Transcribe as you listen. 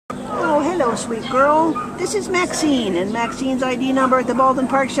Oh, hello, sweet girl. This is Maxine, and Maxine's ID number at the Baldwin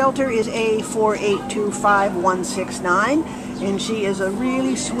Park Shelter is A4825169, and she is a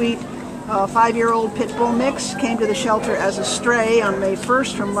really sweet 5-year-old pit bull mix. Came to the shelter as a stray on May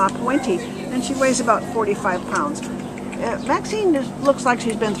 1st from La Puente, and she weighs about 45 pounds. Maxine looks like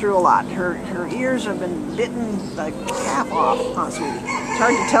she's been through a lot. Her ears have been bitten like half off, huh, sweetie? It's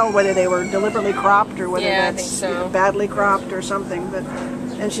hard to tell whether they were deliberately cropped or whether that's badly cropped or something.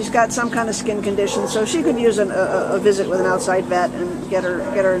 And she's got some kind of skin condition, so she could use a visit with an outside vet and get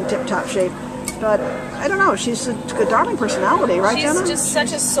her in tip-top shape. But I don't know, she's a darling personality, right, Jenna? She's just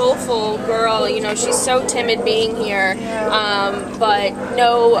such a soulful girl, you know, she's so timid being here, but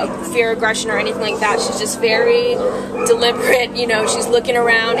no fear, aggression, or anything like that. She's just very deliberate, you know, she's looking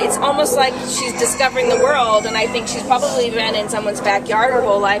around. It's almost like she's discovering the world, and I think she's probably been in someone's backyard her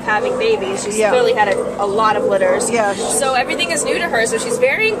whole life having babies. She's clearly had a lot of litters. Yeah. So everything is new to her, so she's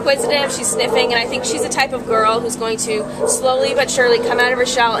very inquisitive, she's sniffing, and I think she's the type of girl who's going to slowly but surely come out of her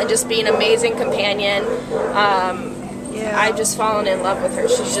shell and just be an amazing companion. I've just fallen in love with her.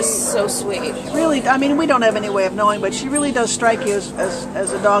 She's just so sweet. Really, I mean, we don't have any way of knowing, but she really does strike you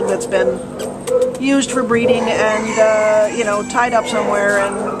as a dog that's been used for breeding and, you know, tied up somewhere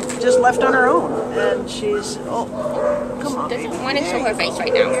and just left on her own. And she's, oh, come on. She doesn't want to show her face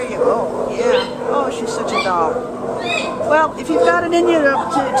right now. Here you go. Yeah. Oh, she's such a doll. Well, if you've got it in you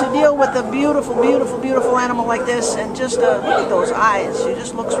to deal with a beautiful, beautiful, beautiful animal like this, and just look at those eyes. She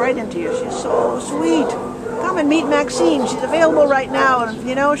just looks right into you. She's so sweet. Come and meet Maxine. She's available right now, and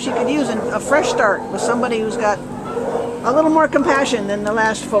you know, she could use a fresh start with somebody who's got a little more compassion than the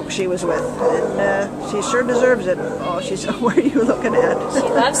last folks she was with, and she sure deserves it. Oh, she's. Where are you looking at? She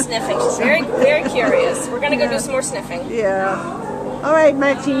loves sniffing. She's very, very curious. We're gonna go do some more sniffing. Yeah. All right,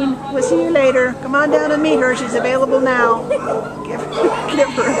 Maxine. We'll see you later. Come on down and meet her. She's available now. Give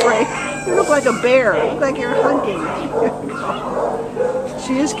her a break. You look like a bear. You look like you're hunting.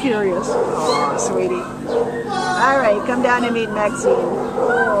 She is curious. Oh, sweetie. All right, come down and meet Maxine.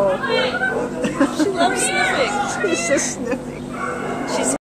 Oh. She loves sniffing. She's just sniffing.